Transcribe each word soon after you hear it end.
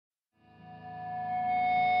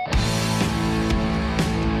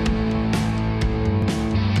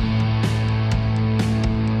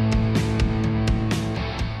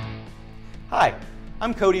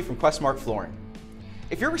I'm Cody from QuestMark Flooring.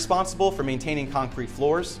 If you're responsible for maintaining concrete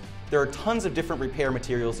floors, there are tons of different repair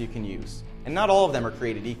materials you can use, and not all of them are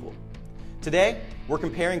created equal. Today, we're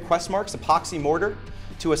comparing QuestMark's Epoxy Mortar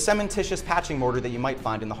to a cementitious patching mortar that you might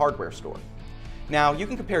find in the hardware store. Now, you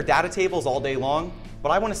can compare data tables all day long, but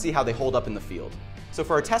I want to see how they hold up in the field. So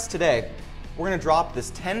for our test today, we're going to drop this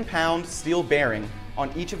 10-pound steel bearing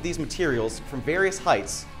on each of these materials from various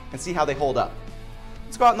heights and see how they hold up.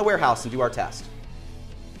 Let's go out in the warehouse and do our test.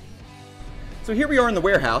 So here we are in the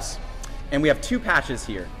warehouse, and we have two patches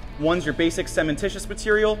here. One's your basic cementitious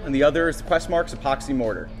material, and the other is QuestMark's Epoxy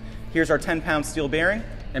Mortar. Here's our 10-pound steel bearing,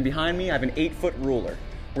 and behind me I have an 8-foot ruler.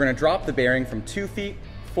 We're going to drop the bearing from 2 feet,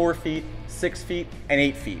 4 feet, 6 feet, and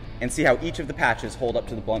 8 feet, and see how each of the patches hold up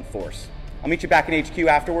to the blunt force. I'll meet you back in HQ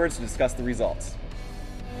afterwards to discuss the results.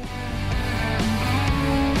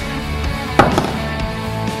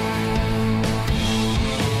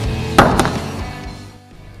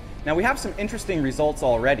 Now we have some interesting results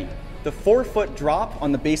already. The 4-foot drop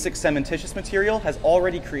on the basic cementitious material has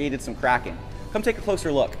already created some cracking. Come take a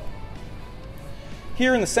closer look.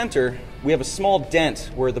 Here in the center, we have a small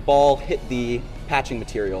dent where the ball hit the patching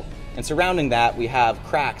material, and surrounding that we have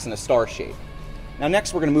cracks in a star shape. Now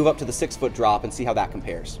next we're going to move up to the 6-foot drop and see how that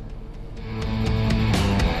compares.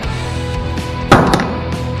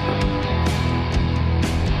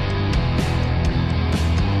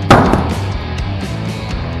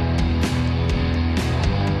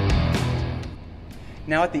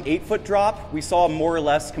 Now at the 8-foot drop, we saw a more or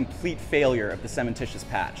less complete failure of the cementitious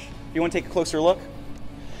patch. If you want to take a closer look?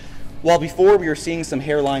 While before we were seeing some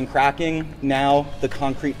hairline cracking, now the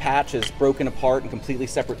concrete patch is broken apart in completely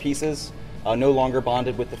separate pieces, no longer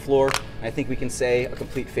bonded with the floor, and I think we can say a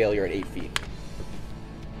complete failure at 8 feet.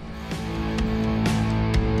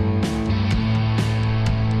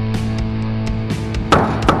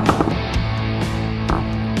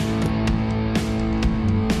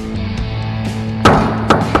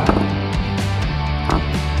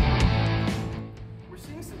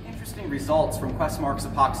 Results from QuestMark's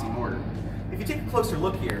Epoxy Mortar. If you take a closer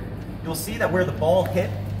look here, you'll see that where the ball hit,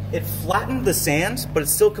 it flattened the sand, but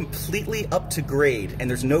it's still completely up to grade, and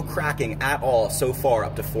there's no cracking at all so far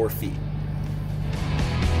up to 4 feet.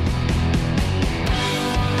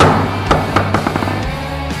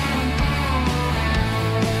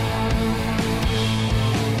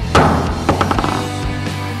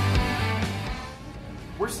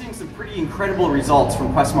 We're seeing some pretty incredible results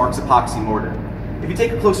from QuestMark's Epoxy Mortar. If you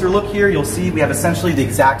take a closer look here, you'll see we have essentially the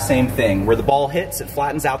exact same thing. Where the ball hits, it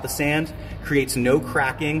flattens out the sand, creates no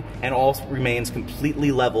cracking, and all remains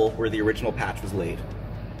completely level where the original patch was laid.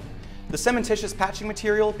 The cementitious patching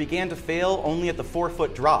material began to fail only at the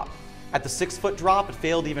 4-foot drop. At the 6-foot drop, it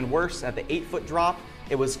failed even worse. At the 8-foot drop,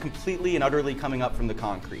 it was completely and utterly coming up from the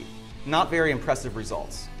concrete. Not very impressive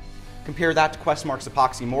results. Compare that to QuestMark's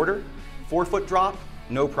Epoxy Mortar. 4-foot drop,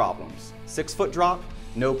 no problems. 6-foot drop,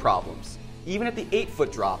 no problems. Even at the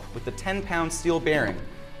 8-foot drop with the 10-pound steel bearing,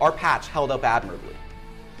 our patch held up admirably.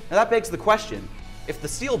 Now that begs the question, if the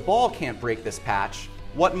steel ball can't break this patch,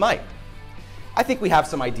 what might? I think we have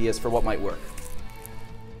some ideas for what might work.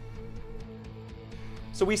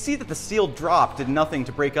 So we see that the steel drop did nothing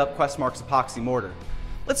to break up QuestMark's Epoxy Mortar.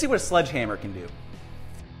 Let's see what a sledgehammer can do.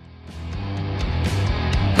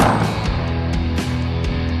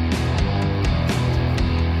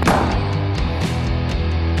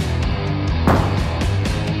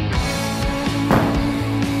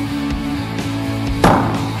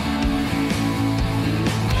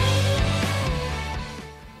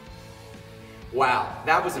 Wow,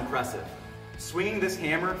 that was impressive. Swinging this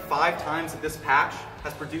hammer 5 times at this patch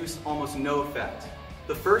has produced almost no effect.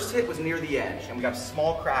 The first hit was near the edge, and we got a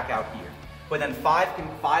small crack out here. But then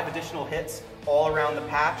 5 additional hits all around the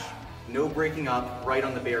patch, no breaking up, right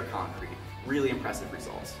on the bare concrete. Really impressive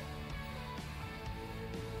results.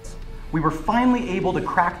 We were finally able to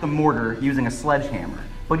crack the mortar using a sledgehammer,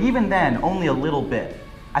 but even then, only a little bit.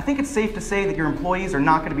 I think it's safe to say that your employees are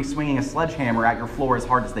not going to be swinging a sledgehammer at your floor as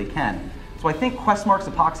hard as they can. So I think QuestMark's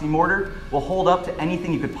Epoxy Mortar will hold up to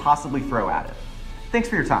anything you could possibly throw at it. Thanks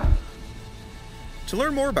for your time. To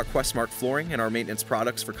learn more about QuestMark Flooring and our maintenance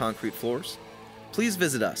products for concrete floors, please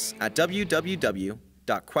visit us at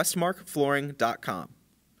www.questmarkflooring.com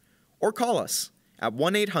or call us at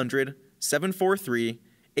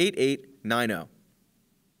 1-800-743-8890.